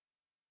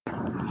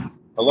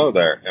Hello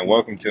there, and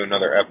welcome to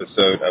another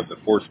episode of the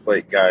Force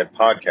Plate Guide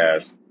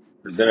podcast,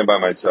 presented by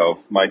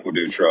myself, Michael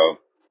Dutro,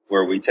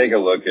 where we take a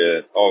look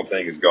at all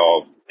things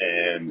golf,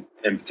 and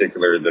in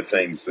particular, the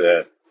things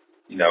that,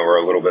 are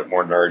a little bit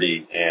more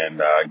nerdy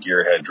and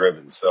gearhead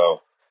driven.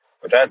 So,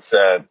 with that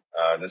said,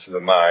 this is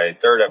my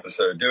third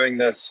episode doing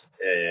this,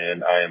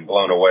 and I am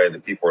blown away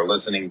that people are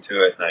listening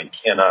to it, and I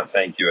cannot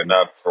thank you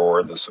enough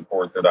for the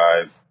support that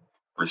I've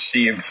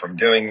received from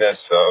doing this.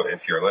 So,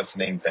 if you're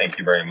listening, thank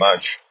you very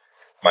much.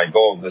 My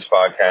goal of this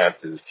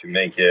podcast is to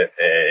make it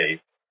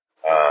a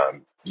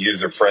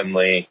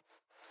user-friendly,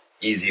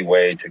 easy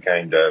way to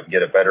kind of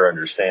get a better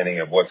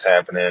understanding of what's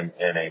happening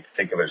in a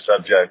particular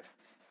subject.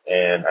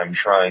 And I'm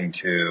trying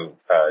to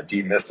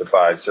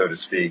demystify, so to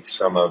speak,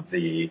 some of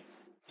the,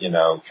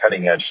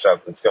 cutting edge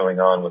stuff that's going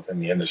on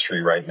within the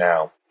industry right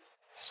now.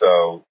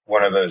 So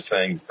one of those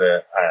things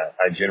that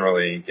I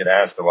generally get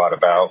asked a lot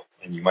about,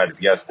 and you might have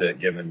guessed it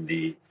given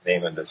the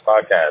name of this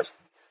podcast,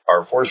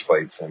 are force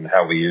plates and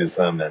how we use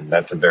them. And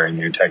that's a very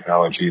new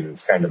technology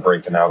that's kind of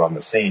breaking out on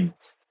the scene.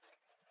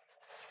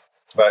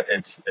 But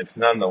it's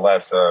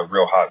nonetheless a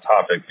real hot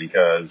topic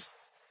because,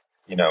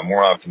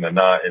 more often than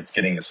not, it's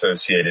getting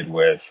associated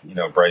with,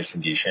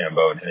 Bryson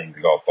DeChambeau and hitting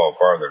the golf ball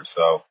farther.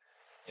 So,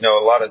 a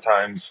lot of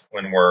times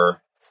when we're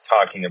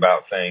talking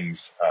about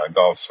things,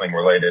 golf swing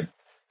related,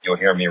 you'll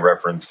hear me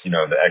reference,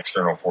 the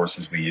external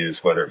forces we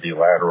use, whether it be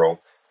lateral,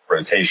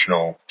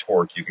 rotational,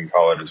 torque, you can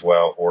call it as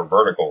well, or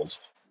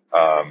verticals.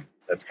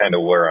 That's kind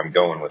of where I'm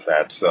going with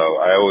that. So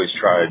I always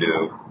try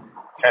to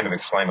kind of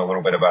explain a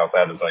little bit about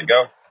that as I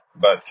go.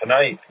 But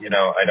tonight,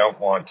 I don't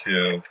want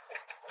to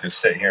just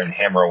sit here and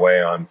hammer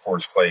away on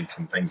force plates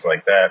and things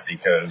like that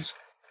because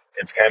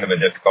it's kind of a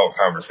difficult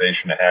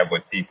conversation to have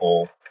with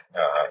people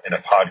in a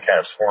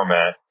podcast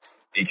format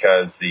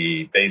because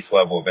the base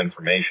level of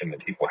information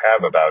that people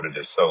have about it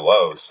is so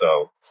low.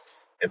 So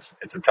it's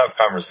a tough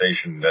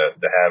conversation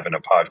to have in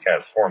a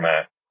podcast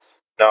format.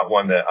 Not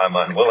one that I'm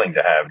unwilling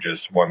to have,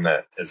 just one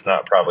that is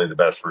not probably the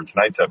best for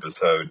tonight's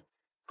episode.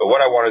 But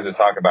what I wanted to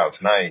talk about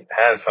tonight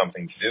has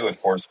something to do with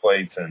force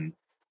plates and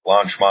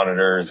launch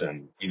monitors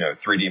and,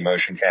 3D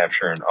motion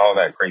capture and all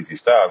that crazy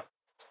stuff,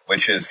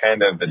 which is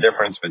kind of the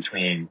difference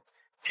between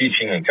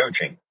teaching and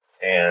coaching.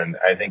 And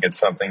I think it's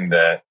something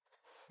that,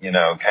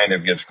 kind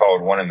of gets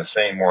called one and the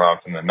same more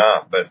often than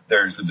not, but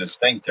there's a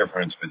distinct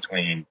difference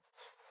between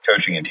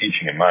coaching and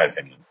teaching, in my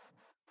opinion.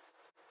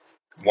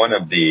 One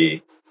of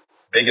the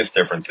biggest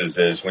differences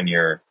is when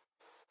you're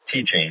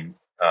teaching,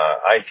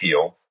 I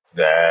feel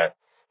that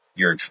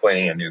you're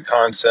explaining a new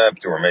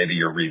concept or maybe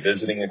you're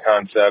revisiting a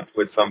concept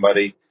with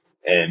somebody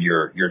and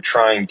you're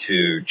trying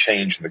to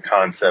change the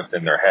concept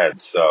in their head.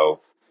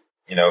 So,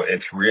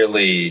 it's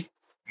really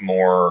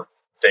more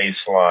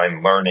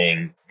baseline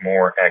learning,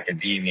 more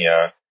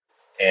academia,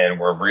 and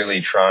we're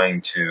really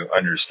trying to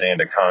understand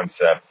a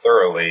concept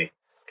thoroughly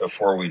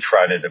before we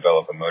try to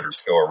develop a motor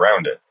skill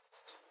around it.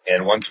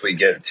 And once we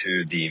get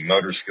to the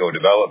motor skill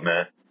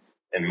development,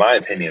 in my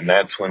opinion,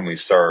 that's when we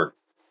start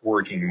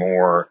working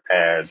more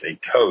as a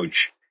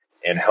coach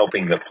and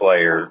helping the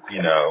player,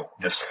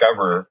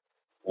 discover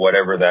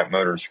whatever that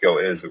motor skill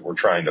is that we're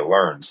trying to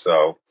learn.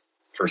 So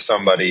for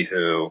somebody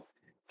who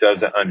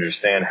doesn't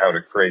understand how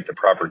to create the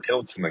proper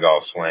tilts in the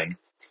golf swing,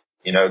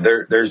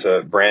 there's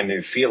a brand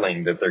new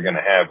feeling that they're going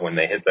to have when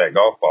they hit that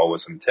golf ball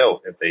with some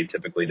tilt if they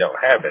typically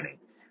don't have any.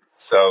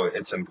 So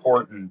it's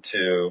important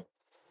to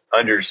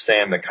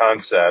understand the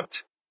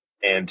concept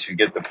and to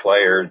get the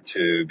player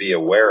to be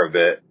aware of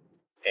it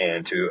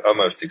and to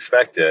almost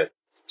expect it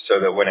so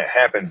that when it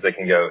happens, they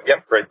can go,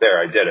 yep, right there,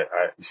 I did it.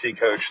 See,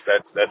 coach,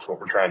 that's what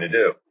we're trying to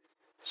do.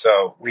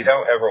 So we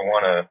don't ever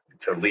want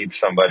to lead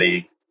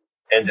somebody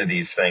into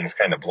these things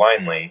kind of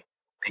blindly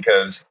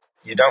because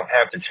you don't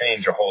have to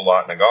change a whole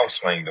lot in the golf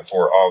swing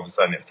before all of a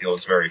sudden it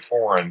feels very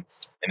foreign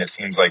and it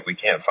seems like we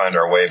can't find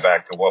our way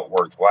back to what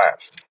worked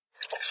last.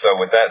 So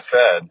with that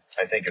said,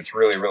 I think it's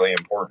really, really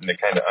important to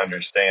kind of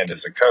understand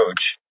as a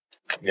coach,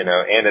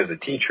 and as a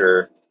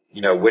teacher,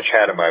 which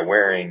hat am I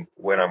wearing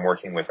when I'm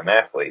working with an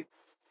athlete?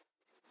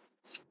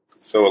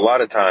 So a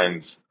lot of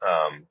times,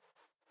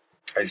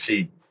 I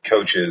see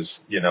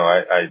coaches,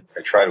 I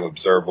try to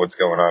observe what's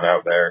going on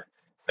out there,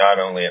 not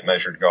only at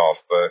Measured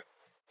Golf, but,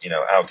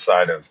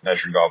 outside of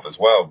Measured Golf as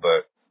well.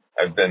 But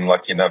I've been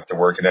lucky enough to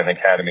work at an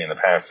academy in the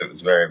past that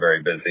was very,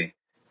 very busy.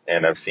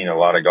 And I've seen a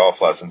lot of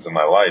golf lessons in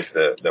my life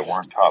that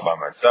weren't taught by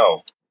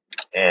myself.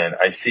 And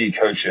I see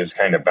coaches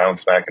kind of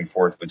bounce back and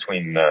forth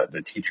between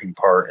the teaching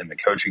part and the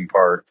coaching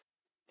part.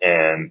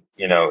 And,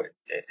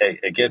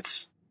 it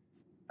gets,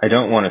 I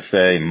don't want to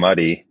say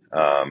muddy,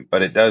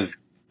 but it does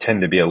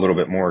tend to be a little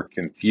bit more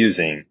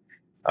confusing,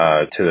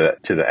 to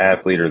the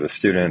athlete or the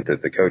student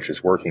that the coach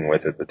is working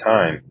with at the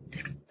time.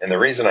 And the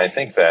reason I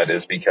think that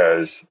is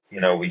because,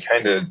 we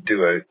kind of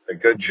do a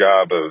good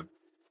job of,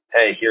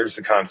 hey, here's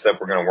the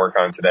concept we're going to work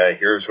on today.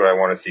 Here's what I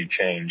want to see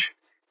change.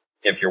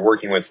 If you're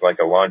working with like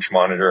a launch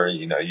monitor,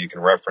 you can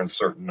reference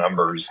certain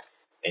numbers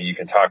and you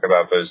can talk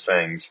about those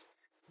things.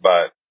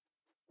 But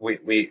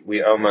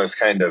we almost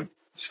kind of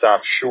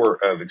stop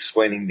short of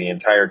explaining the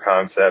entire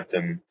concept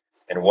and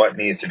and what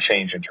needs to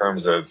change in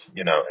terms of,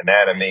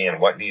 anatomy and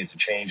what needs to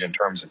change in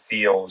terms of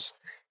feels.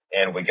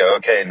 And we go,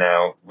 okay,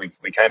 now we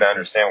kind of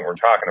understand what we're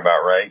talking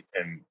about, right?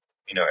 And,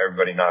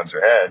 everybody nods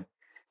their head.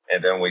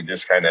 And then we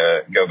just kind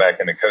of go back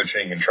into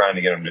coaching and trying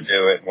to get them to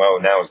do it. Well,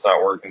 now it's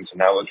not working. So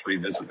now let's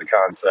revisit the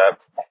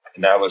concept.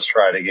 And now let's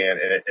try it again.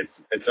 And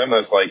it's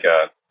almost like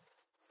a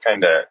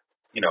kind of,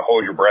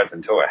 hold your breath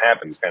until it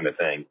happens kind of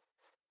thing.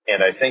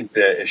 And I think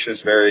that it's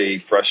just very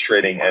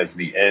frustrating as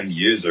the end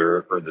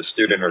user or the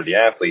student or the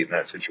athlete in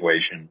that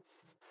situation,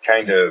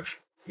 kind of,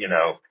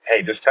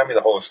 hey, just tell me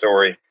the whole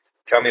story.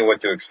 Tell me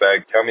what to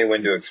expect. Tell me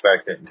when to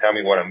expect it and tell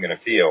me what I'm going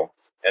to feel.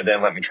 And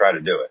then let me try to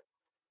do it.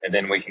 And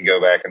then we can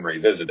go back and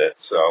revisit it.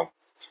 So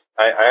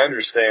I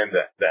understand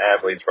the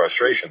athlete's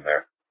frustration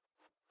there.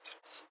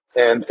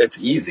 And it's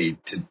easy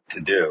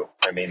to do.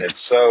 I mean, it's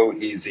so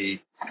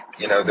easy.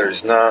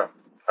 There's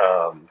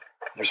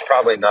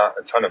probably not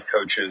a ton of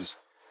coaches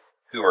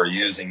who are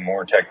using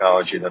more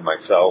technology than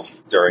myself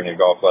during a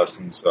golf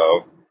lesson.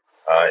 So,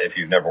 if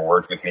you've never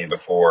worked with me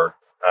before,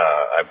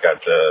 I've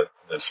got the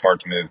Smart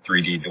to Move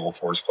 3D dual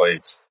force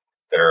plates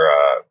that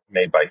are,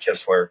 made by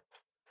Kistler.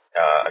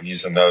 I'm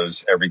using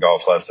those every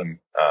golf lesson.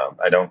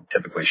 I don't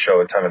typically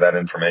show a ton of that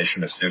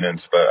information to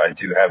students, but I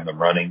do have them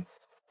running.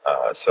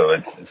 So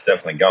it's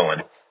definitely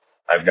going.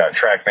 I've got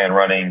TrackMan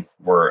running.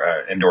 We're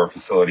an indoor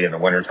facility in the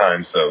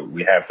wintertime, so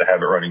we have to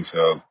have it running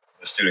so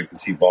the student can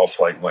see ball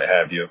flight and what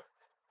have you.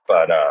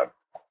 But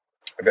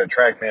I've got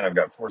TrackMan. I've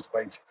got force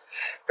plates.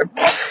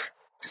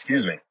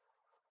 Excuse me.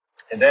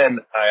 And then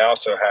I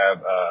also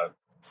have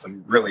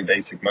some really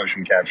basic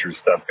motion capture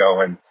stuff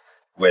going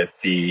with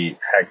the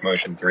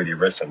HackMotion 3D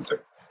wrist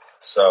sensor.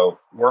 So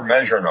we're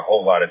measuring a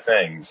whole lot of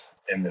things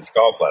in this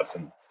golf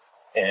lesson.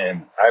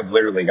 And I've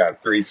literally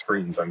got 3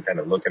 screens I'm kind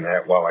of looking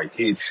at while I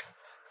teach.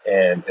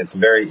 And it's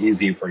very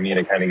easy for me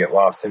to kind of get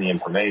lost in the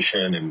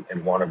information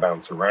and want to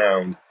bounce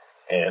around.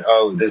 And,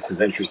 oh, this is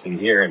interesting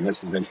here and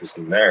this is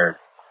interesting there.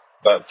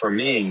 But for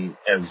me,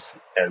 as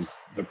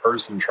the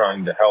person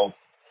trying to help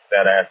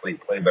that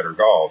athlete play better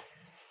golf,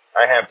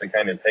 I have to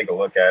kind of take a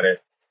look at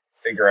it,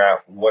 figure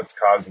out what's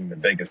causing the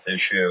biggest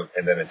issue,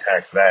 and then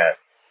attack that.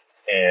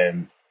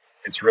 And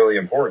it's really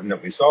important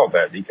that we solve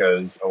that,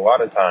 because a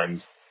lot of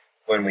times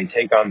when we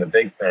take on the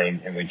big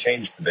thing and we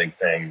change the big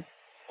thing,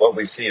 what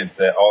we see is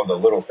that all the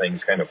little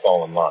things kind of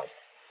fall in line.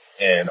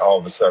 And all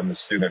of a sudden the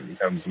student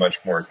becomes much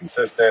more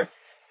consistent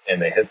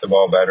and they hit the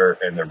ball better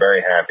and they're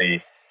very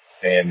happy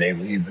and they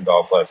leave the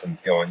golf lesson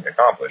feeling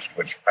accomplished,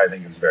 which I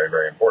think is very,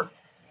 very important.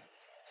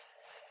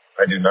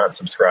 I do not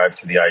subscribe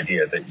to the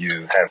idea that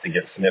you have to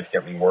get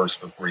significantly worse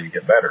before you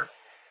get better.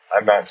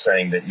 I'm not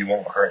saying that you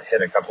won't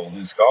hit a couple of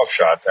loose golf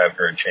shots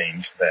after a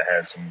change that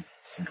has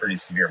some pretty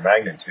severe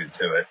magnitude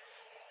to it.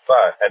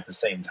 But at the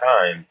same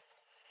time,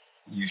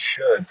 you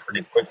should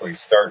pretty quickly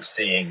start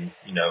seeing,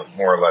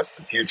 more or less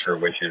the future,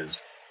 which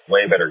is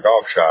way better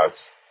golf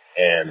shots,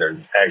 and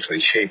they're actually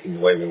shaping the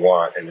way we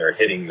want, and they're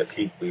hitting the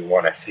peak we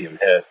want to see them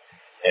hit,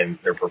 and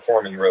they're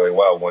performing really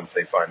well once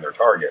they find their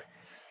target.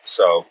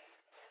 So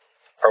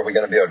are we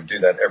going to be able to do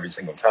that every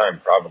single time?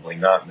 Probably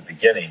not in the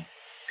beginning,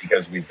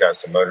 because we've got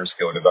some motor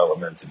skill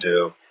development to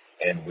do,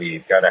 and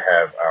we've got to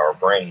have our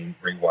brain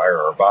rewire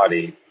our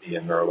body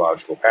via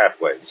neurological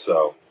pathways.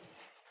 So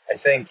I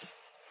think,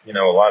 a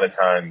lot of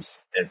times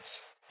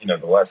it's,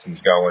 the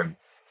lesson's going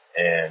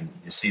and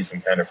you see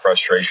some kind of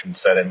frustration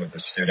set in with the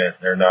student.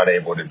 They're not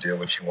able to do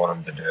what you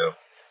want them to do.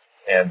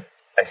 And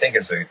I think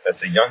as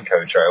a young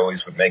coach, I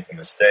always would make the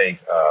mistake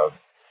of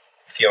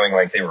feeling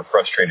like they were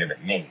frustrated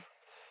at me.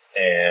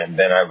 And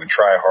then I would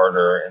try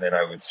harder, and then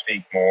I would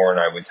speak more, and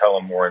I would tell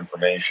them more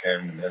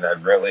information. And then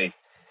I'd really,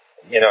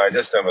 I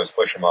just almost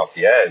push them off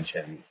the edge.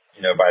 And,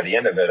 by the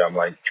end of it, I'm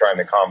like trying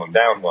to calm them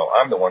down. Well,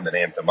 I'm the one that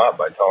amped them up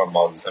by telling them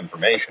all this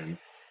information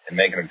and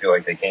making them feel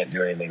like they can't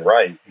do anything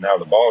right. Now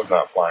the ball is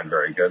not flying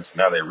very good, so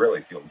now they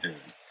really feel doomed.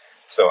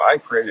 So I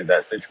created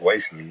that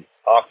situation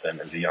often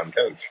as a young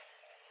coach.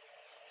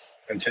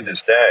 And to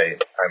this day,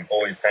 I'm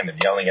always kind of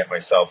yelling at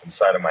myself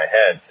inside of my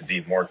head to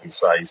be more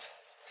concise,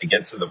 to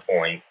get to the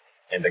point,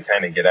 and to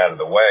kind of get out of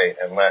the way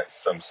and let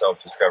some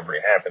self-discovery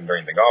happen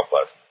during the golf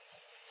lesson.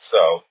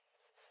 So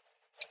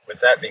with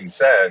that being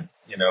said,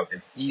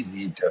 it's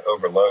easy to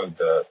overload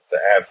the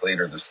athlete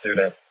or the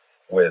student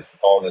with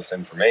all this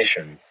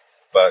information,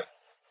 but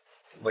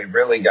we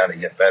really got to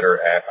get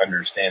better at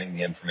understanding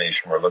the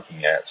information we're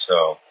looking at.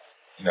 So,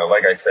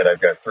 like I said,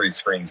 I've got 3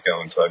 screens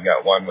going. So I've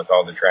got one with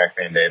all the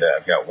TrackMan data.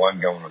 I've got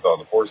one going with all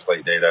the force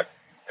plate data,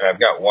 and I've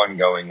got one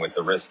going with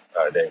the wrist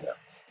data.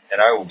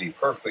 And I will be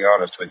perfectly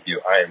honest with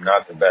you, I am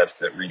not the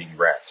best at reading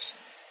graphs.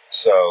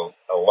 So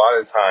a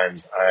lot of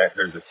times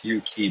there's a few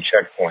key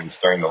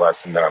checkpoints during the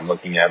lesson that I'm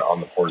looking at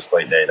on the force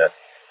plate data.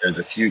 There's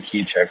a few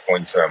key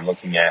checkpoints that I'm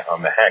looking at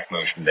on the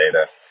HackMotion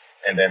data.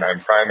 And then I'm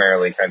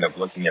primarily kind of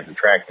looking at the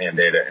TrackMan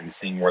data and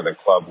seeing where the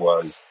club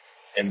was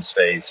in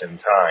space and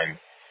time,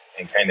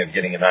 and kind of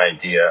getting an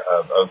idea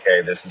of,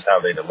 okay, this is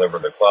how they deliver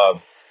the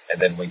club. And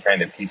then we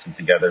kind of piece it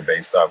together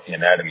based off the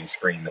anatomy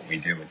screen that we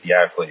do with the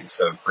athlete.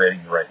 So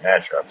creating the right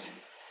matchups.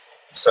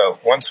 So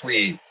once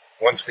we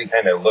once we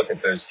kind of look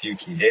at those few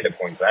key data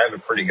points, I have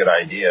a pretty good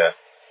idea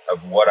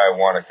of what I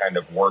want to kind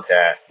of work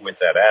at with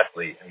that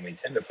athlete. And we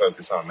tend to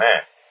focus on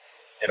that.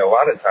 And a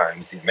lot of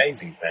times the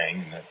amazing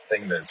thing, and the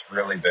thing that's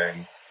really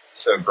been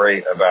so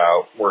great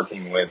about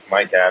working with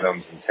Mike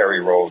Adams and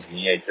Terry Rolls and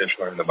E.A.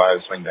 Tischler and the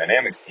BioSwing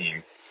Dynamics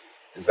team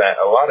is that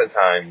a lot of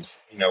times,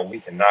 we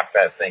can knock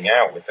that thing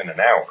out within an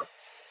hour.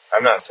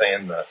 I'm not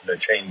saying the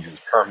change is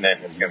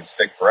permanent and is going to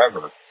stick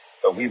forever,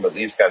 but we've at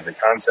least got the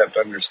concept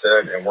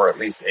understood and we're at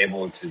least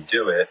able to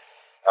do it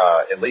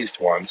at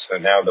least once. So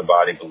now the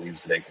body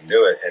believes that they can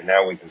do it, and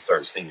now we can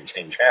start seeing a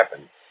change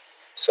happen.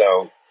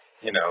 So,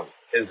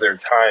 is there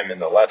time in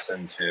the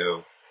lesson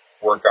to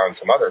work on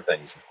some other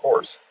things? Of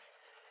course.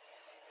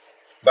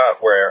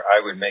 But where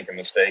I would make a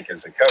mistake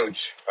as a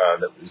coach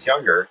that was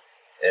younger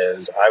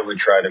is I would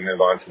try to move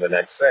on to the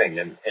next thing.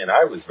 And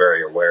I was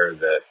very aware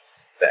that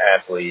the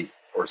athlete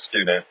or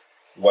student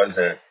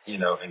wasn't,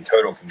 in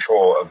total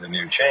control of the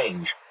new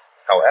change.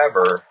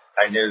 However,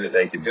 I knew that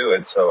they could do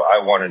it, so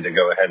I wanted to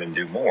go ahead and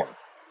do more.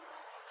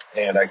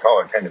 And I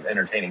call it kind of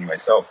entertaining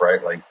myself,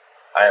 right? Like,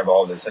 I have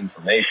all this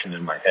information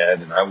in my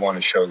head and I want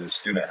to show this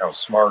student how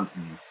smart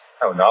and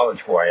how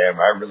knowledgeable I am.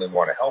 I really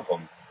want to help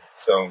them.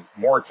 So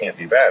more can't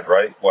be bad,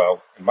 right?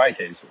 Well, in my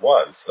case, it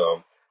was.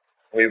 So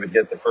we would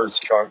get the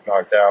first chunk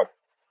knocked out.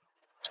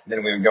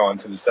 Then we would go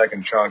into the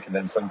second chunk and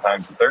then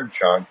sometimes the third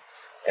chunk.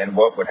 And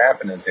what would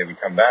happen is they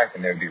would come back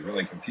and they would be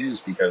really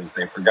confused because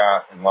they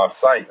forgot and lost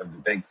sight of the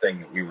big thing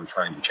that we were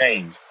trying to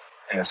change.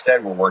 And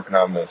instead, we're working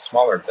on the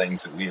smaller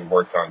things that we had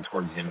worked on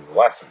towards the end of the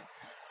lesson.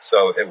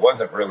 So it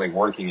wasn't really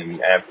working in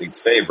the athlete's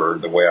favor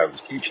the way I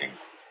was teaching.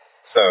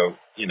 So,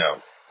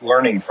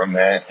 learning from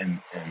that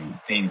and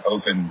being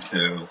open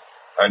to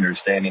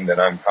understanding that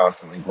I'm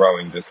constantly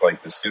growing just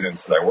like the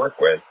students that I work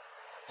with.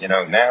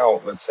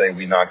 Now let's say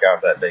we knock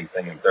out that big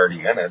thing in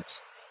 30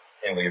 minutes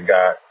and we've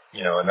got,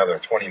 another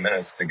 20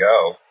 minutes to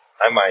go.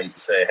 I might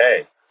say,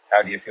 hey,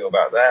 how do you feel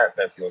about that?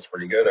 That feels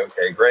pretty good.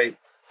 Okay, great.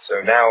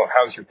 So now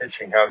how's your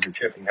pitching? How's your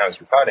chipping? How's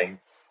your putting?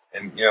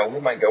 And, we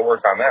might go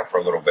work on that for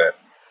a little bit.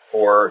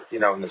 Or,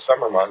 in the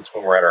summer months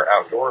when we're at our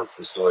outdoor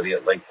facility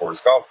at Lake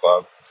Forest Golf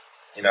Club,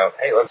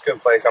 hey, let's go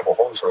play a couple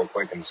holes real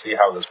quick and see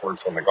how this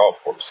works on the golf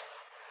course.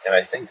 And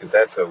I think that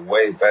that's a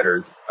way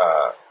better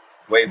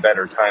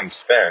time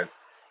spent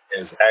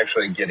is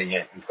actually getting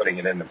it and putting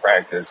it into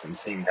practice and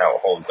seeing how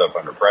it holds up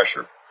under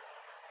pressure.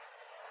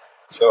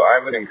 So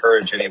I would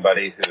encourage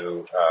anybody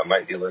who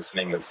might be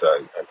listening that's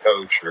a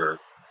coach or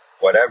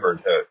whatever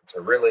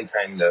to really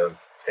kind of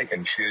pick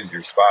and choose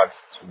your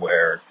spots to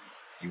where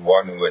you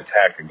want to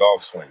attack a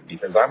golf swing,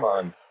 because I'm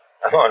on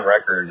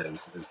record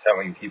as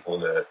telling people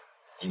that,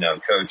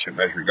 coach at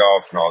Measure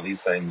Golf and all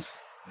these things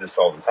this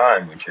all the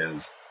time, which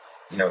is,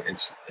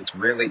 it's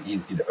really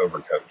easy to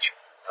overcoach.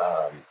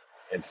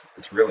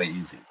 It's really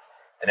easy.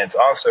 And it's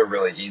also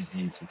really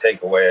easy to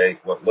take away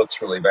what looks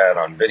really bad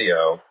on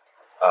video,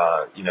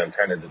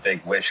 kind of the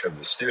big wish of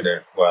the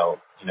student.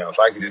 Well, if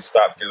I could just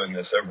stop doing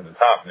this over the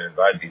top move,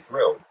 I'd be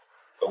thrilled.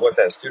 But what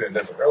that student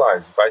doesn't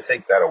realize, if I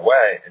take that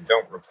away and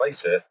don't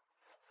replace it,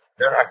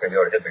 they're not going to be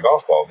able to hit the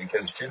golf ball,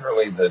 because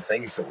generally the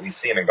things that we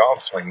see in a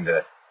golf swing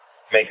that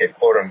make it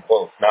quote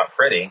unquote not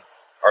pretty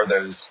are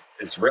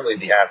it's really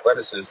the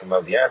athleticism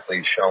of the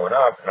athlete showing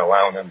up and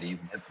allowing them to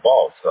even hit the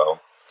ball. So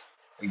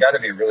we got to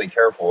be really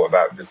careful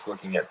about just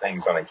looking at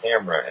things on a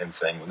camera and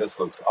saying, well, this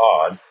looks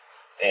odd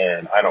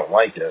and I don't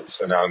like it,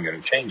 so now I'm going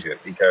to change it.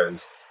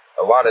 Because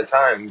a lot of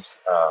times,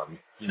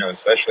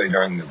 especially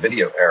during the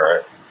video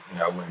era,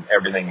 when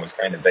everything was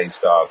kind of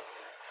based off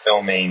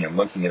filming and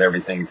looking at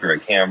everything through a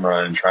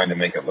camera and trying to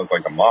make it look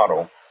like a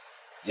model,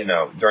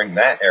 during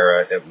that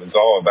era, it was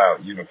all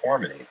about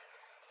uniformity.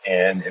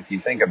 And if you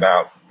think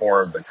about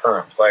more of the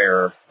current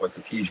player, what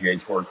the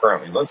PGA Tour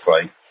currently looks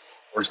like,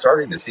 we're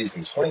starting to see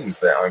some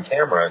swings that on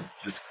camera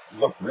just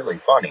look really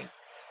funny.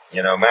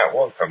 Matt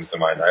Wolff comes to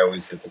mind. I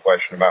always get the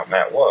question about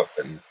Matt Wolff,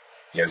 and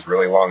he has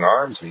really long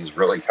arms and he's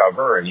really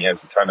cover and he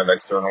has a ton of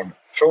external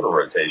shoulder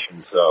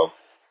rotation. So,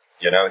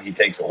 he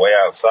takes it way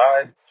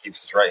outside,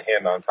 keeps his right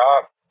hand on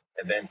top,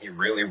 and then he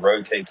really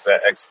rotates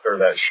that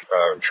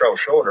trail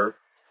shoulder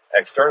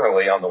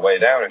externally on the way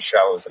down and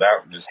shallows it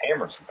out and just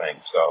hammers the thing.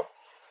 So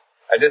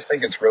I just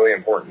think it's really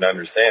important to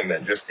understand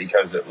that just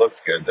because it looks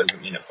good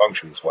doesn't mean it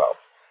functions well.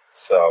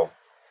 So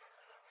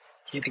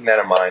keeping that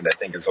in mind, I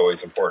think, is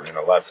always important in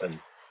a lesson.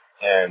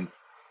 And,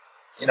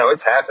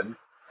 it's happened.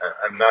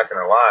 I'm not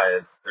going to lie.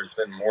 There's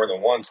been more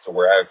than once to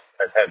where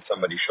I've had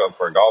somebody show up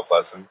for a golf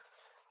lesson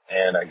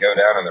and I go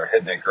down and they're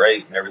hitting it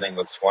great and everything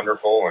looks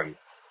wonderful. And,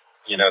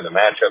 the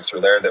matchups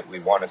are there that we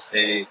want to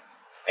see.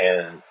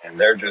 And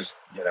they're just,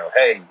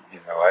 hey,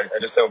 I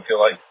just don't feel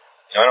like,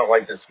 I don't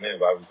like this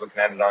move. I was looking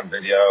at it on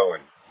video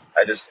and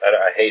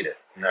I hate it.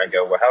 And I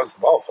go, well, how's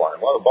the ball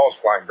flying? Well, the ball's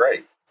flying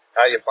great.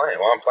 How are you playing?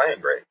 Well, I'm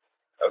playing great.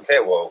 Okay,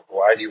 well,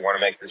 why do you want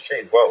to make this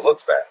change? Well, it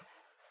looks bad.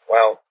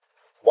 Well,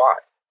 why?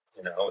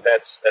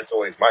 That's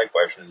always my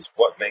question, is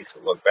what makes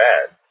it look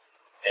bad?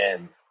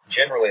 And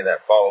generally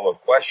that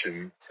follow-up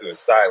question to a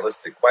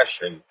stylistic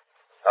question,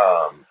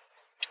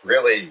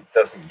 really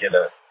doesn't get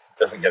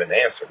doesn't get an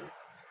answer.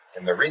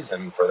 And the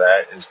reason for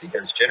that is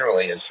because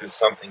generally it's just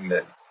something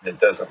that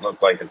doesn't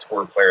look like a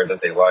tour player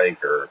that they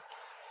like, or,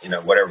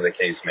 whatever the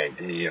case may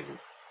be. And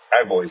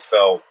I've always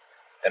felt,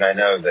 and I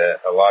know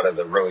that a lot of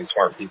the really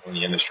smart people in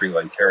the industry,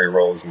 like Terry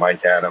Rolls,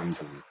 Mike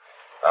Adams, and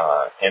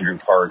Andrew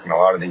Park, and a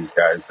lot of these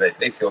guys,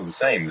 they feel the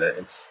same, that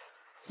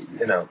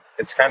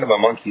it's kind of a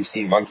monkey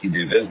see, monkey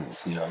do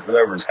business.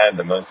 Whoever's had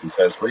the most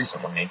success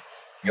recently,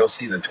 you'll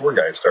see the tour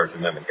guys start to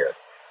mimic it,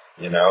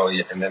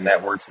 and then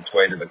that works its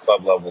way to the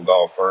club level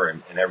golfer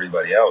and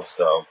everybody else.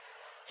 So,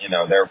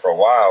 there for a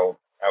while,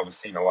 I was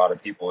seeing a lot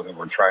of people who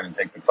were trying to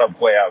take the club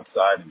way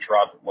outside and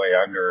drop it way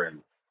under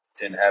and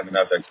didn't have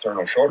enough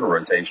external shoulder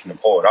rotation to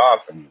pull it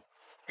off. And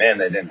man,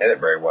 they didn't hit it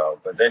very well.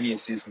 But then you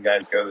see some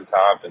guys go to the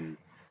top and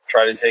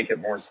try to take it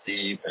more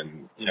steep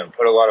and,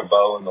 put a lot of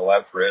bow in the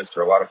left wrist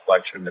or a lot of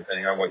flexion,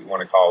 depending on what you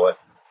want to call it,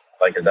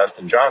 like a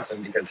Dustin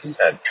Johnson, because he's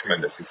had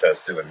tremendous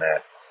success doing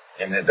that.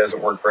 And it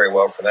doesn't work very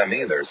well for them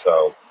either.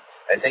 So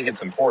I think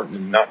it's important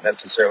to not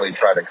necessarily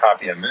try to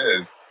copy a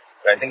move,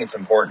 but I think it's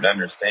important to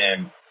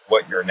understand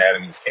what your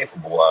anatomy is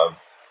capable of,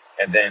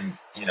 and then,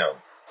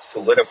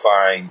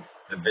 solidifying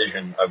the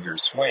vision of your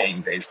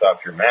swing based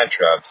off your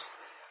matchups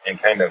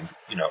and kind of,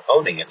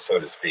 owning it, so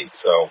to speak.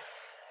 So,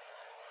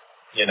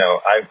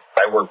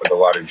 I work with a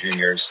lot of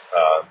juniors,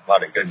 a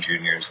lot of good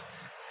juniors,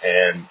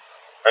 and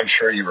I'm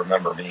sure you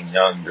remember being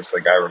young, just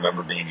like I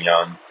remember being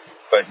young,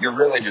 but you're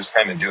really just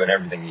kind of doing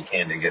everything you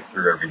can to get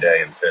through every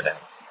day and fit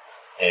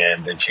in.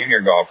 And the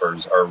junior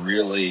golfers are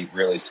really,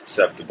 really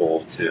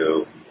susceptible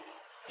to,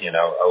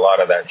 a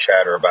lot of that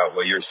chatter about,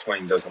 well, your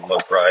swing doesn't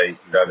look right,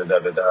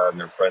 and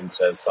their friend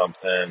says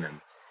something, and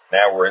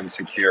now we're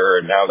insecure,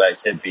 and now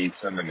that kid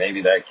beats them, and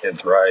maybe that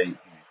kid's right.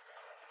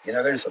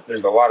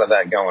 There's a lot of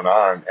that going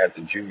on at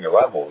the junior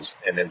levels,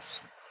 and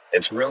it's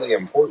really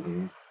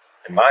important,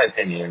 in my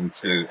opinion,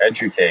 to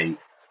educate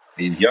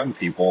these young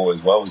people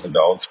as well as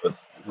adults, but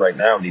right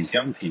now these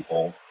young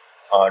people,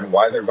 on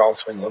why their golf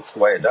swing looks the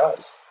way it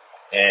does.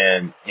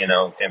 And,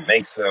 it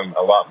makes them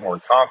a lot more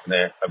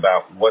confident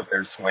about what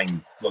their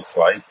swing looks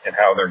like and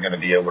how they're going to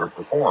be able to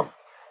perform.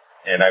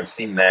 And I've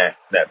seen that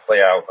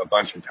play out a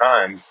bunch of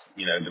times,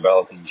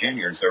 developing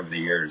juniors over the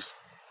years,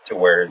 to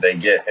where they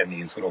get in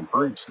these little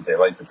groups that they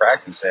like to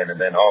practice in,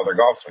 and then all their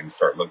golf swings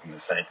start looking the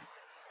same.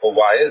 Well,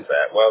 why is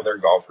that? Well, they're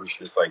golfers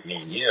just like me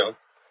and you,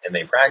 and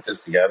they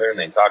practice together and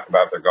they talk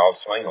about their golf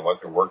swing and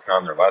what they're working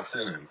on their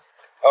lesson, and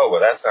oh,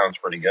 well, that sounds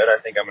pretty good.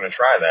 I think I'm going to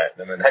try that.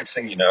 And then the next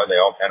thing you know, they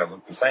all kind of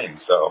look the same.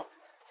 So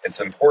it's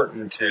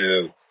important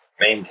to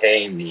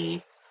maintain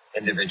the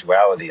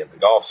individuality of the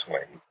golf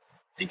swing,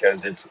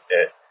 because it's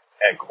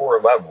at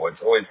core level,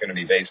 it's always going to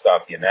be based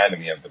off the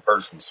anatomy of the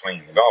person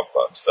swinging the golf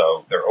club.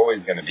 So they're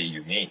always going to be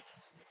unique.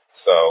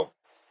 So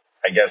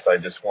I guess I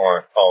just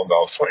want all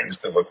golf swings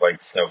to look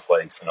like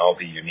snowflakes and all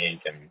be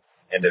unique and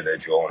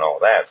individual and all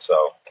that. So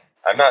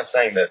I'm not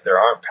saying that there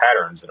aren't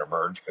patterns that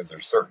emerge, because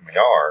there certainly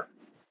are.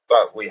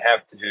 But we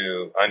have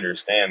to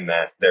understand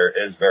that there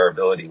is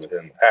variability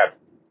within the pattern.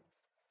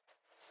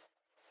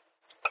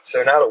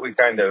 So now that we've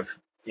kind of,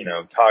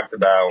 talked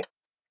about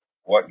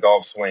what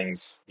golf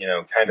swings,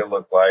 kind of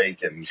look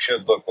like and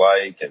should look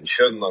like and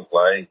shouldn't look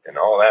like and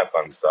all that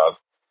fun stuff,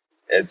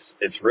 it's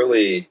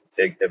really,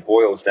 it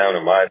boils down,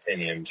 in my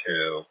opinion,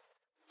 to,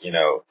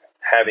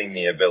 having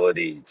the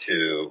ability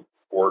to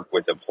work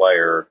with a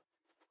player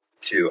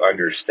to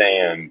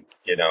understand,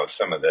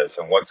 some of this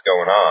and what's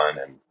going on,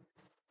 and,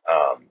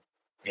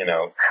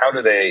 how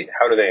do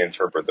they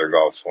interpret their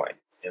golf swing?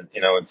 And,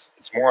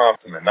 it's more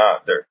often than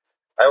not,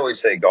 I always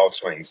say golf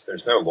swings,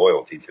 there's no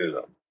loyalty to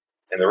them.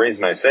 And the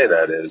reason I say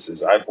that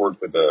is I've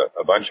worked with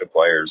a bunch of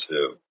players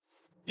who,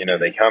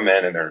 they come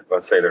in and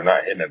let's say they're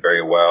not hitting it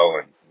very well.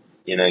 And,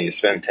 you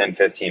spend 10,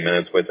 15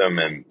 minutes with them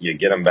and you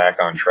get them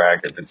back on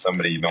track if it's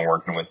somebody you've been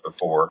working with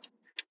before.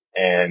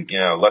 And,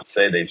 let's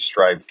say they've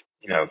striped,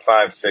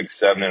 5, 6,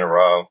 7 in a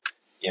row.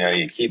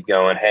 You keep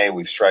going. Hey,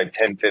 we've striped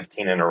 10,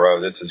 15 in a row.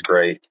 This is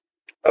great.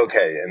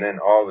 Okay. And then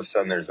all of a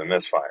sudden there's a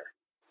misfire.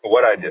 But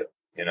what I do,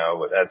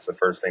 that's the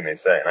first thing they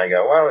say. And I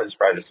go, well, it's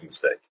probably just a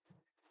mistake.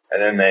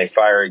 And then they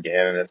fire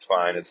again and it's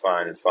fine.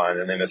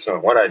 And they miss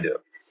one. What I do.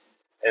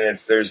 And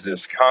there's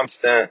this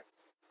constant,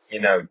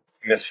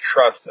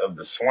 mistrust of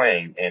the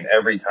swing. And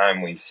every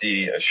time we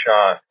see a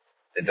shot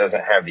that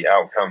doesn't have the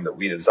outcome that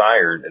we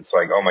desired, it's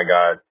like, oh my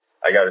God,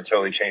 I got to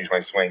totally change my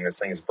swing. This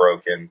thing is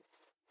broken.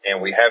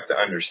 And we have to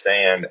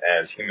understand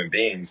as human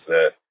beings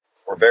that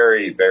we're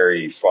very,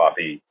 very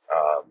sloppy,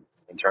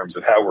 in terms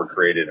of how we're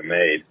created and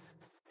made.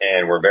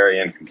 And we're very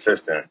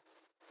inconsistent,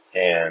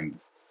 and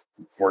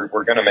we're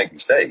going to make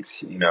mistakes.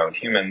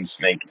 Humans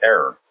make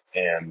error,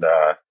 and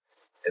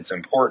it's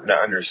important to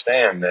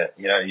understand that,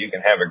 you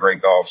can have a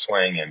great golf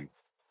swing and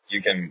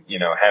you can,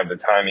 have the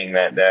timing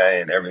that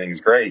day and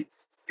everything's great.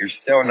 You're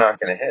still not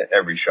going to hit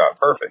every shot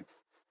perfect.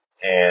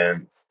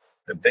 And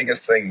the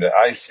biggest thing that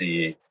I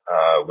see,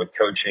 with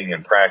coaching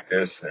and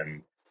practice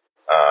and,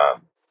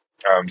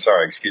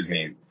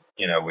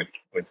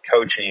 with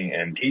coaching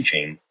and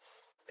teaching,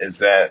 is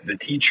that the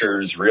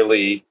teachers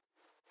really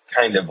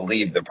kind of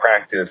leave the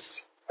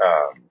practice,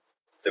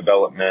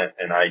 development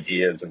and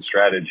ideas and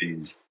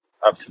strategies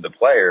up to the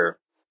player,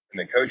 and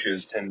the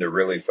coaches tend to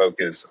really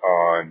focus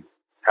on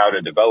how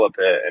to develop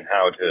it and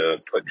how to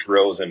put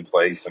drills in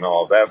place and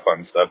all of that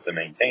fun stuff to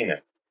maintain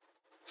it.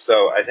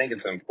 So I think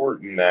it's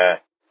important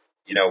that,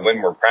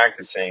 when we're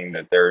practicing,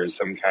 that there is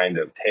some kind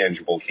of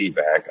tangible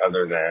feedback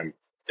other than,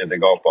 did the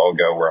golf ball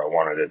go where I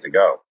wanted it to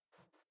go?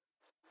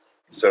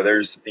 So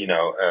there's,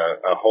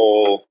 a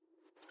whole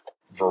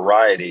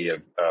variety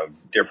of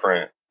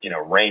different,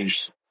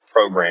 range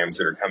programs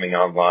that are coming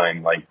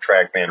online, like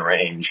TrackMan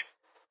Range.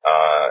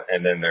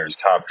 And then there's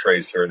Top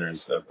Tracer, and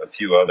there's a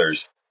few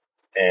others.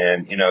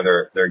 And,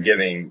 they're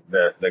giving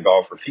the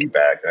golfer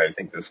feedback. And I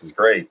think this is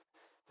great.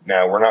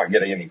 Now, we're not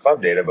getting any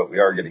club data, but we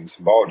are getting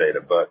some ball data.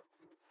 But,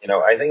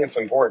 I think it's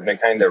important to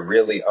kind of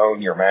really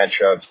own your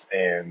matchups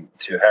and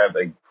to have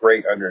a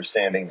great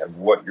understanding of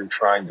what you're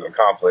trying to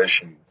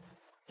accomplish. And,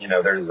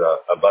 there's a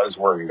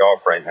buzzword in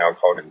golf right now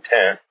called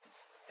intent.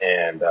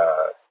 And,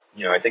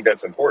 I think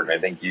that's important. I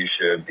think you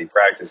should be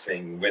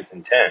practicing with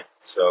intent.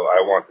 So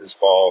I want this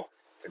ball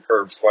to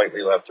curve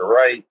slightly left to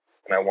right,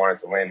 and I want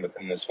it to land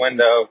within this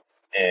window,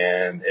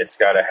 and it's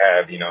got to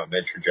have, a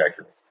mid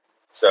trajectory.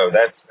 So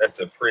that's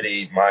a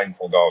pretty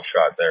mindful golf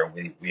shot there.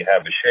 We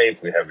have a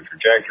shape, we have a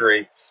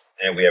trajectory,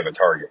 and we have a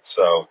target.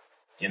 So,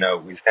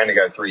 we've kind of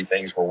got three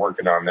things we're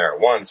working on there at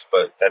once,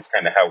 but that's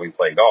kind of how we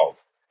play golf.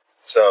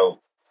 So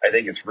I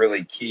think it's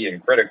really key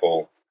and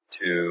critical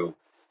to,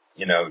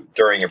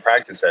 during a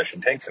practice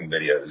session, take some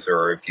videos,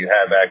 or if you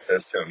have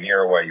access to a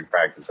mirror while you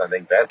practice, I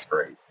think that's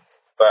great.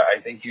 But I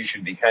think you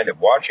should be kind of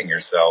watching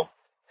yourself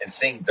and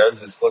seeing,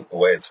 does this look the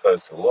way it's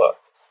supposed to look?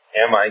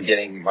 Am I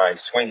getting my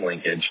swing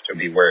linkage to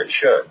be where it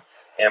should?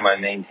 Am I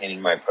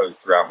maintaining my post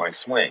throughout my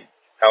swing?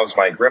 How's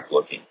my grip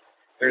looking?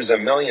 There's a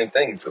million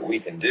things that we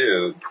can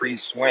do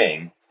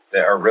pre-swing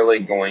that are really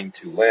going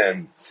to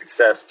lend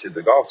success to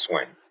the golf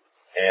swing.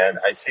 And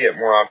I see it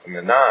more often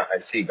than not. I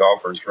see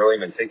golfers really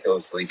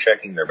meticulously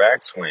checking their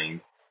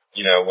backswing,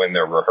 when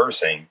they're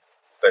rehearsing.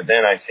 But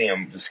then I see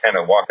them just kind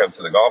of walk up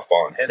to the golf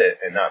ball and hit it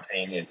and not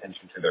pay any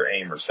attention to their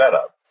aim or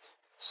setup.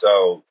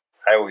 So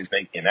I always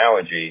make the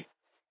analogy,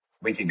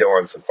 we could go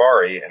on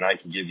safari and I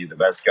can give you the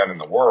best gun in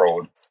the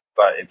world,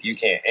 but if you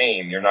can't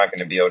aim, you're not going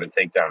to be able to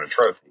take down a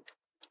trophy.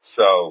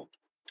 So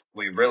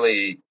we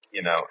really,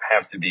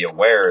 have to be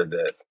aware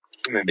that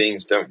human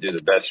beings don't do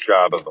the best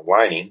job of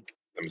aligning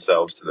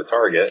themselves to the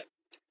target,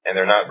 and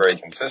they're not very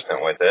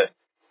consistent with it.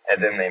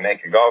 And then they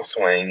make a golf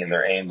swing and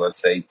they're aimed, let's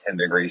say, 10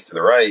 degrees to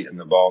the right, and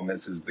the ball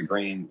misses the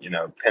green,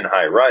 pin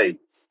high right.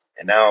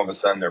 And now all of a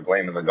sudden they're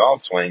blaming the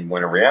golf swing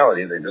when in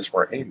reality they just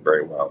weren't aimed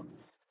very well.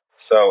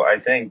 So I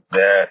think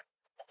that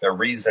the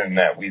reason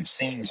that we've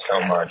seen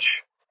so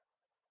much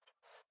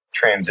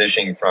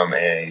transitioning from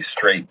a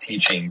straight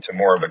teaching to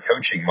more of a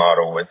coaching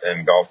model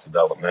within golf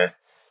development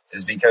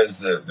is because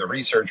the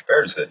research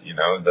bears it.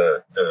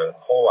 The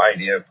whole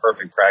idea of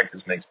perfect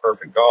practice makes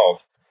perfect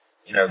golf,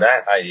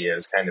 that idea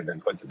has kind of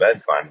been put to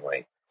bed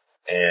finally.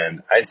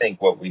 And I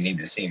think what we need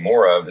to see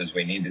more of is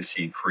we need to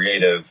see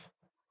creative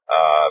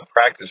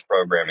practice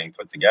programming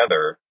put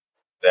together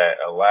that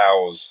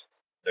allows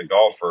the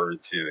golfer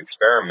to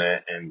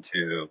experiment and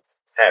to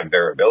have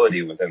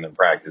variability within the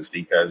practice.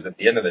 Because at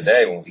the end of the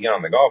day, when we get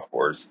on the golf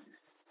course,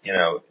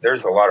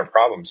 there's a lot of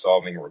problem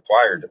solving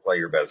required to play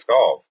your best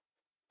golf.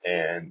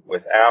 And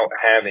without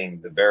having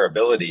the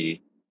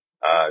variability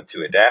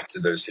to adapt to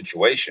those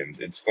situations,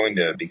 it's going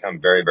to become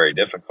very, very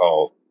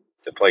difficult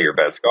to play your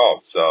best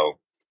golf. So,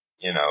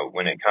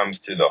 when it comes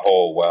to the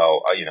whole,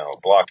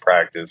 block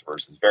practice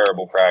versus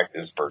variable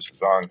practice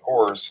versus on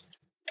course,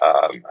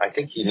 I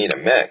think you need a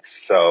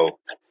mix. So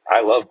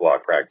I love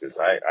block practice.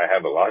 I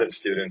have a lot of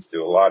students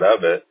do a lot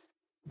of it,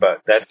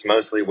 but that's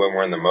mostly when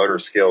we're in the motor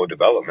skill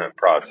development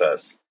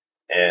process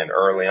and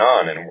early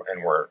on,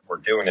 and we're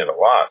doing it a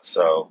lot.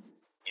 So,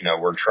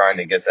 we're trying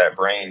to get that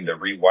brain to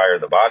rewire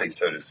the body,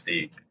 so to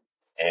speak.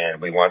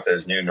 And we want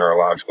those new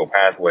neurological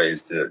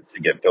pathways to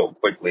get built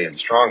quickly and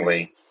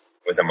strongly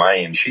with a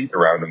myelin sheath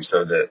around them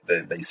so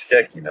that they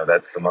stick.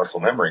 That's the muscle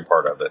memory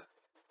part of it.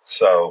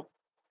 So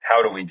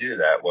how do we do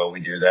that? Well, we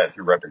do that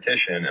through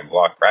repetition and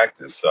block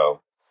practice.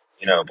 So,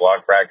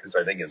 block practice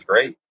I think is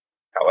great.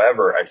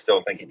 However, I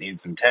still think it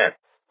needs intent.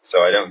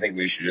 So I don't think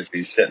we should just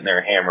be sitting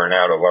there hammering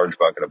out a large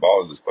bucket of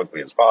balls as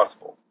quickly as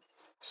possible.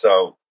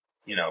 So,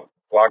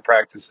 block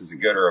practice is a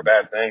good or a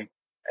bad thing.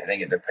 I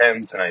think it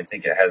depends, and I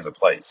think it has a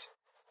place.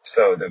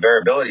 So the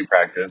variability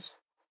practice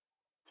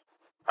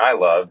I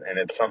love, and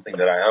it's something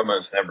that I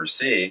almost never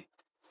see.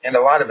 And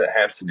a lot of it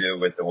has to do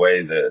with the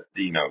way that,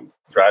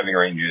 driving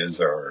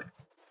ranges are,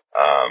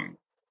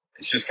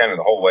 it's just kind of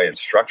the whole way it's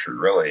structured,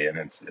 really. And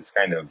it's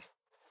kind of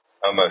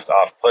almost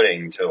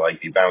off-putting to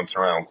be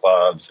bouncing around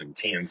clubs and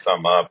teeing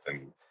some up.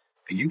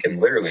 But you can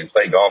literally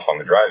play golf on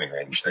the driving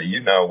range. So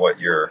what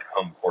your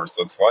home course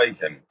looks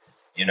like, and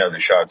the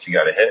shots you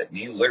got to hit, and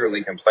you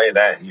literally can play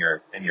that in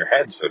your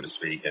head, so to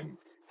speak. And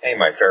hey,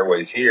 my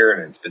fairway's here,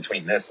 and it's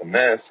between this and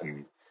this,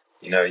 and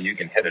you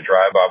can hit a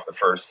drive off the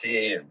first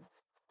tee and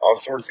all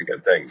sorts of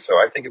good things. So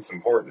I think it's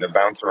important to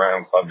bounce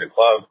around club to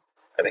club.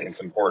 I think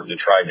it's important to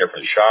try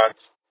different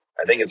shots.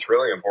 I think it's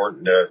really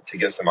important to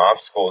get some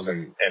obstacles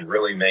and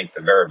really make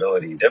the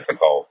variability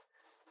difficult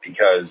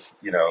because,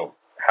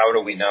 how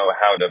do we know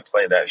how to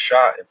play that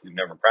shot if we've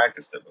never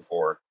practiced it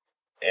before?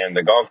 And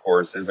the golf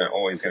course isn't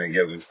always going to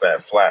give us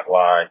that flat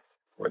lie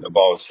where the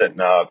ball is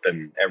sitting up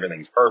and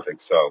everything's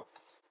perfect. So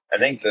I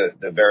think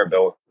the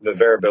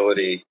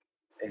variability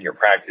in your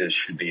practice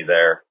should be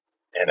there.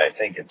 And I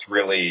think it's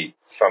really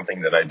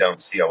something that I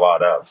don't see a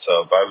lot of.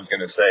 So if I was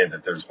going to say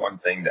that there's one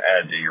thing to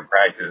add to your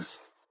practice,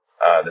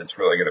 that's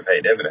really going to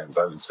pay dividends,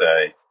 I would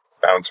say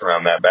bounce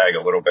around that bag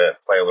a little bit,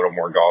 play a little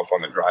more golf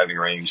on the driving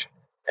range,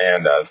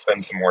 and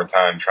spend some more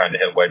time trying to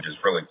hit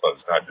wedges really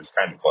close, not just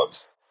kind of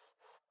close.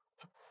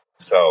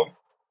 So,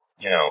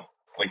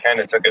 we kind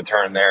of took a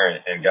turn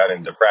there and got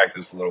into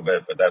practice a little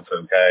bit, but that's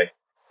okay.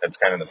 That's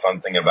kind of the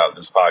fun thing about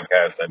this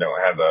podcast. I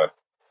don't have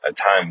a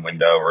time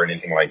window or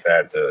anything like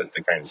that to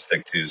kind of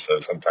stick to. So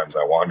sometimes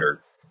I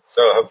wander.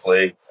 So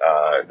hopefully,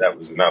 that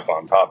was enough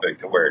on topic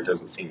to where it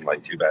doesn't seem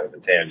like too bad of a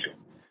tangent.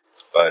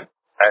 But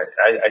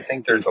I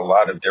think there's a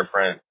lot of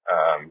different,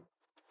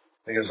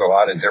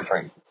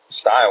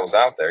 styles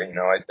out there.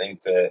 I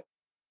think that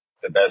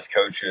the best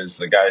coaches,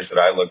 the guys that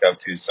I look up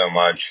to so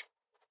much,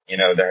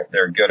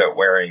 they're good at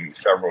wearing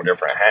several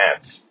different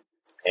hats.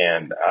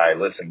 And I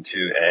listened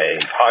to a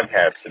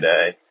podcast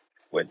today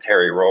with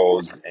Terry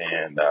Rolls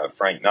and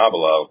Frank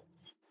Nobilo,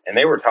 and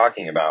they were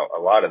talking about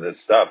a lot of this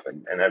stuff.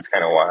 And that's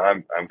kind of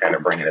why I'm kind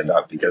of bringing it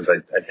up, because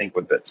I think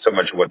so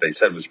much of what they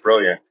said was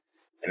brilliant.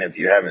 And if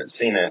you haven't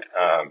seen it,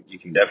 you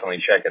can definitely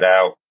check it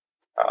out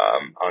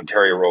on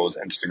Terry Rolls'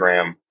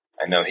 Instagram.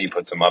 I know he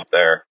puts them up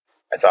there.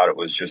 I thought it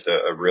was just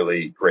a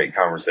really great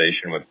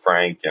conversation with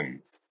Frank, and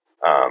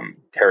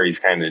Terry's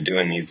kind of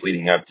doing these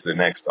leading up to the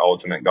next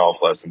Ultimate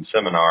Golf Lesson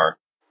Seminar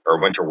or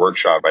Winter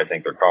Workshop, I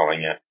think they're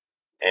calling it.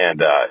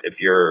 And if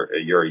you're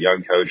a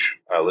young coach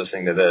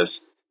listening to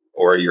this,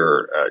 or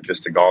you're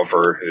just a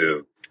golfer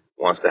who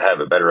wants to have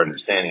a better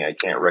understanding, I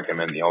can't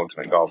recommend the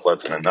Ultimate Golf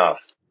Lesson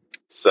enough.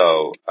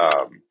 So,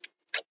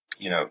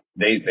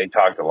 they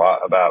talked a lot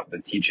about the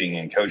teaching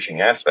and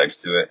coaching aspects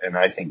to it. And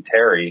I think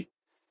Terry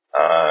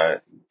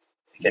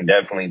can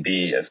definitely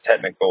be as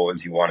technical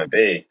as you want to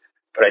be.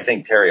 But I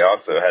think Terry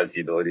also has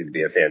the ability to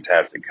be a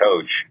fantastic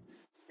coach.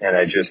 And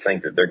I just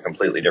think that they're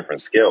completely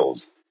different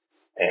skills.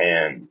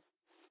 And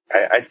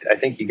I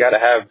think you got to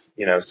have,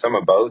 some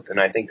of both. And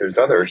I think there's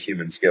other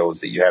human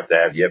skills that you have to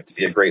have. You have to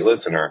be a great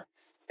listener,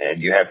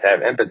 and you have to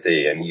have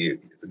empathy. And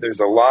there's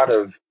a lot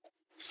of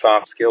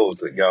soft skills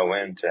that go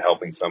into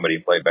helping somebody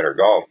play better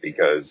golf,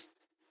 because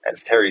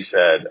as Terry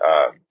said,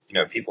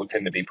 people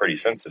tend to be pretty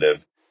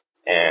sensitive,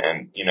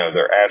 and,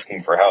 they're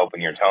asking for help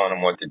and you're telling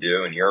them what to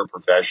do, and you're a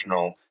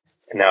professional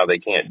and now they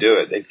can't do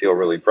it. They feel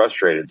really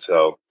frustrated.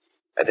 So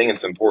I think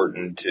it's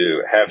important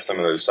to have some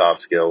of those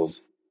soft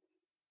skills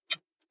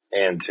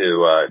and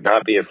to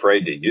not be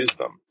afraid to use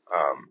them.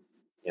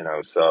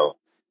 So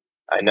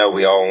I know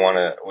we all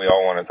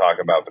want to talk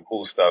about the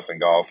cool stuff in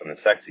golf and the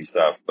sexy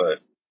stuff, but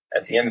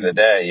at the end of the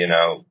day,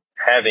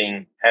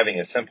 having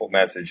a simple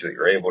message that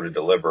you're able to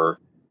deliver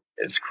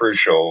is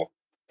crucial,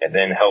 and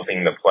then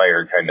helping the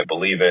player kind of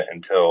believe it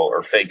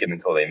or fake it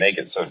until they make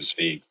it, so to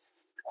speak,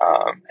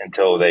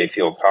 until they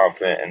feel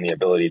confident in the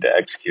ability to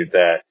execute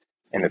that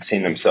and have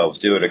seen themselves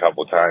do it a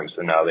couple of times,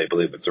 and now they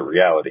believe it's a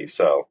reality.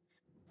 So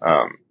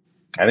I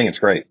think it's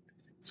great.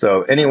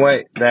 So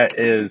anyway, that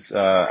is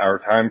our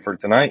time for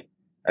tonight.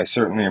 I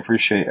certainly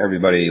appreciate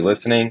everybody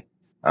listening.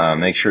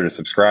 Make sure to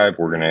subscribe.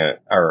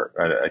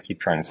 I keep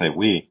trying to say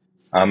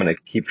I'm going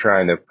to keep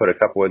trying to put a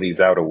couple of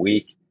these out a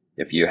week.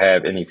 If you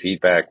have any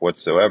feedback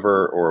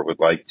whatsoever, or would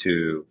like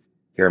to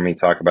hear me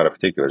talk about a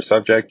particular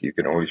subject, you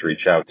can always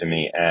reach out to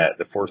me at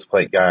the Force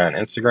Plate Guy on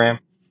Instagram,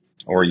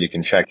 or you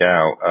can check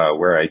out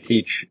where I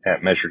teach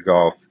at Measured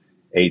Golf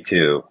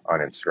A2 on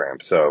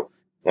Instagram. So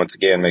once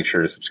again, make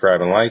sure to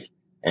subscribe and like,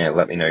 and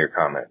let me know your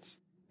comments.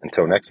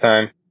 Until next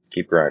time,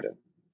 keep grinding.